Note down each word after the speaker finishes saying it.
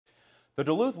The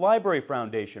Duluth Library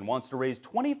Foundation wants to raise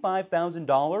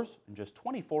 $25,000 in just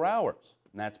 24 hours.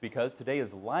 And that's because today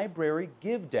is Library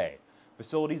Give Day.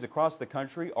 Facilities across the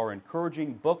country are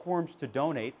encouraging bookworms to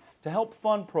donate to help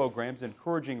fund programs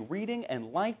encouraging reading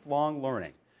and lifelong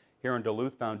learning. Here in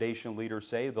Duluth, Foundation leaders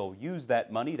say they'll use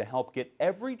that money to help get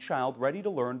every child ready to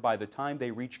learn by the time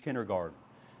they reach kindergarten.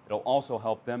 It'll also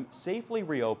help them safely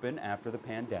reopen after the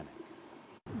pandemic.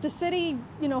 The city,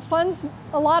 funds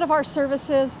a lot of our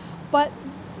services, but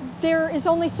there is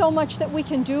only so much that we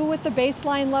can do with the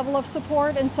baseline level of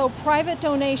support, and so private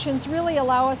donations really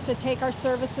allow us to take our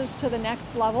services to the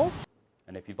next level.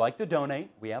 And if you'd like to donate,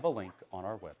 we have a link on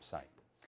our website.